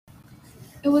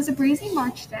It was a breezy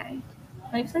March day.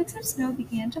 Light flakes of snow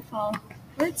began to fall,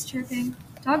 birds chirping,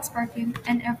 dogs barking,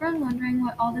 and everyone wondering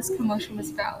what all this commotion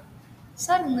was about.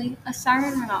 Suddenly, a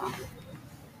siren went off.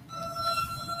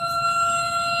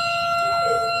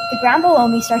 The ground below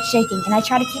me starts shaking, and I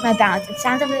try to keep my balance. It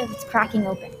sounds as if it's cracking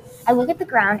open. I look at the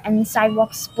ground, and the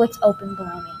sidewalk splits open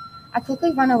below me. I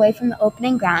quickly run away from the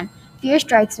opening ground. Fear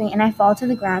strikes me, and I fall to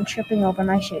the ground, tripping over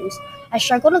my shoes. I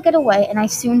struggle to get away, and I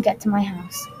soon get to my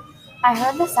house. I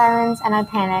heard the sirens and I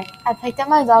panicked. I picked up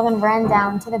my dog and ran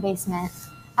down to the basement.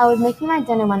 I was making my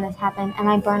dinner when this happened, and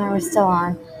my burner was still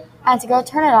on. I had to go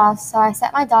turn it off, so I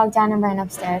set my dog down and ran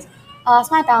upstairs. I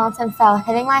lost my balance and fell,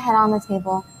 hitting my head on the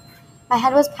table. My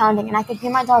head was pounding, and I could hear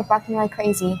my dog barking like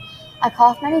crazy. I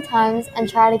coughed many times and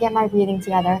tried to get my breathing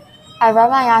together. I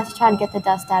rubbed my eyes to try to get the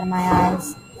dust out of my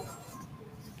eyes.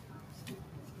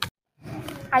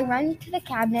 I run to the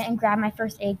cabinet and grab my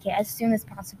first aid kit as soon as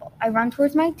possible. I run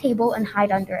towards my table and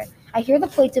hide under it. I hear the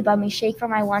plates above me shake for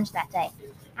my lunch that day.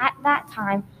 At that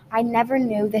time, I never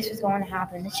knew this was going to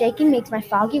happen. The shaking makes my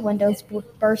foggy windows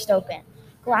burst open.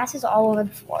 Glass is all over the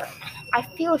floor. I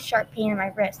feel a sharp pain in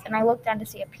my wrist, and I look down to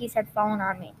see a piece had fallen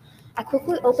on me. I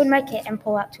quickly open my kit and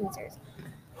pull out tweezers.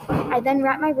 I then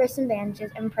wrap my wrists in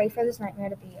bandages and pray for this nightmare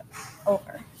to be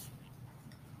over.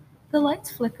 The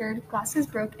lights flickered, glasses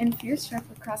broke, and fear struck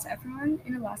across everyone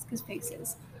in Alaska's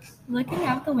faces. Looking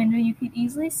out the window, you could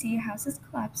easily see houses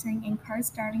collapsing and cars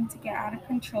starting to get out of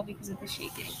control because of the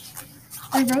shaking.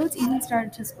 The roads even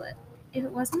started to split. If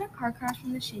it wasn't a car crash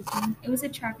from the shaking, it was a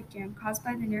traffic jam caused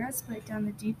by the narrow split down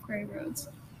the deep gray roads.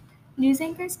 News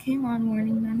anchors came on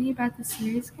warning many about the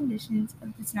serious conditions of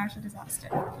this natural disaster,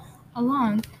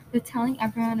 along with telling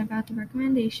everyone about the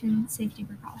recommended safety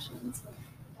precautions.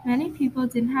 Many people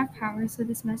didn't have power, so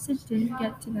this message didn't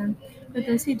get to them, but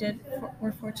those who did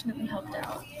were fortunately helped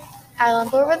out. I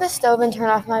lump over the stove and turn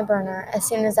off my burner as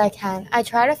soon as I can. I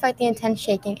try to fight the intense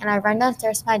shaking, and I run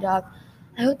downstairs to my dog.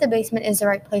 I hope the basement is the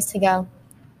right place to go.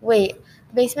 Wait,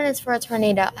 the basement is for a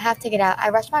tornado. I have to get out. I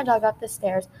rushed my dog up the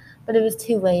stairs, but it was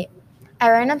too late.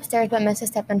 I ran upstairs but missed a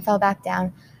step and fell back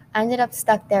down. I ended up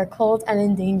stuck there, cold and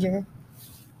in danger.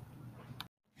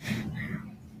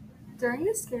 During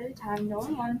this scary time, no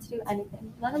one wanted to do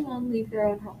anything, let alone leave their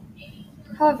own home.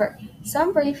 However,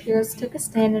 some brave heroes took a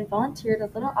stand and volunteered a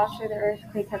little after the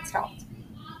earthquake had stopped.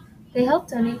 They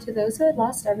helped donate to those who had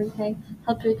lost everything,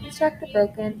 helped reconstruct the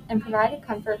broken, and provided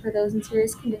comfort for those in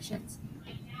serious conditions.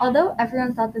 Although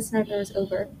everyone thought this nightmare was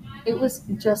over, it was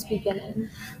just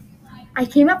beginning. I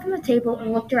came up from the table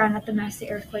and looked around at the mess the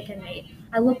earthquake had made.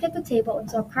 I looked at the table and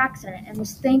saw cracks in it and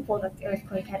was thankful that the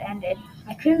earthquake had ended.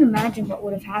 I couldn't imagine what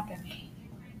would have happened.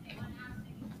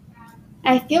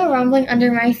 I feel rumbling under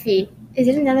my feet. Is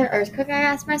it another earthquake? I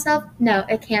ask myself. No,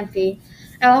 it can't be.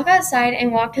 I walk outside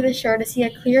and walk to the shore to see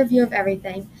a clear view of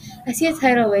everything. I see a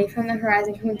tidal wave from the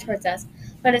horizon coming towards us,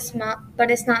 but it's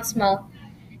not small.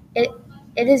 It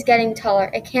it is getting taller.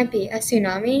 It can't be a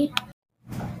tsunami.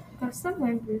 Gusts of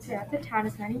wind blew throughout the town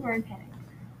as many were in panic.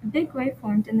 A big wave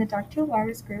formed and the ducktail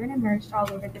waters grew and emerged all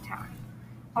over the town.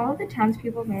 All of the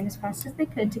townspeople ran as fast as they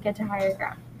could to get to higher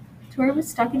ground. Tori was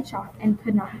stuck in shock and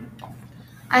could not move.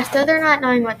 I stood there not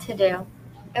knowing what to do.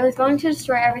 It was going to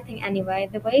destroy everything anyway.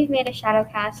 The wave made a shadow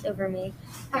cast over me.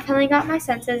 I finally got my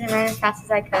senses and ran as fast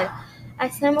as I could. I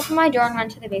slammed open my door and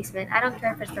went to the basement. I don't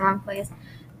care if it's the wrong place.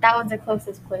 That was the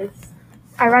closest place.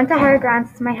 I run to higher ground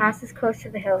since my house is close to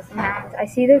the hills and mountains. I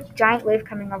see the giant wave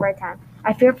coming over our town.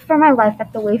 I fear for my life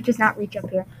that the wave does not reach up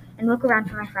here and look around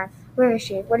for my friend. Where is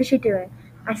she? What is she doing?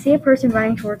 I see a person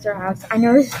running towards our house. I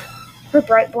notice her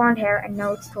bright blonde hair and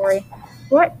know it's Tori.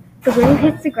 What? The wave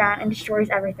hits the ground and destroys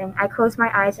everything. I close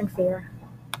my eyes in fear.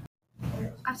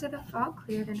 After the fog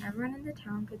cleared and everyone in the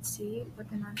town could see what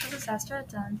the natural disaster had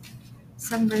done,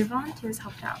 some brave volunteers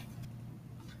helped out.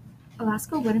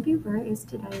 Alaska wouldn't be where it is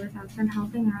today without them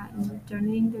helping out and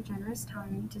donating their generous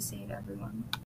time to save everyone.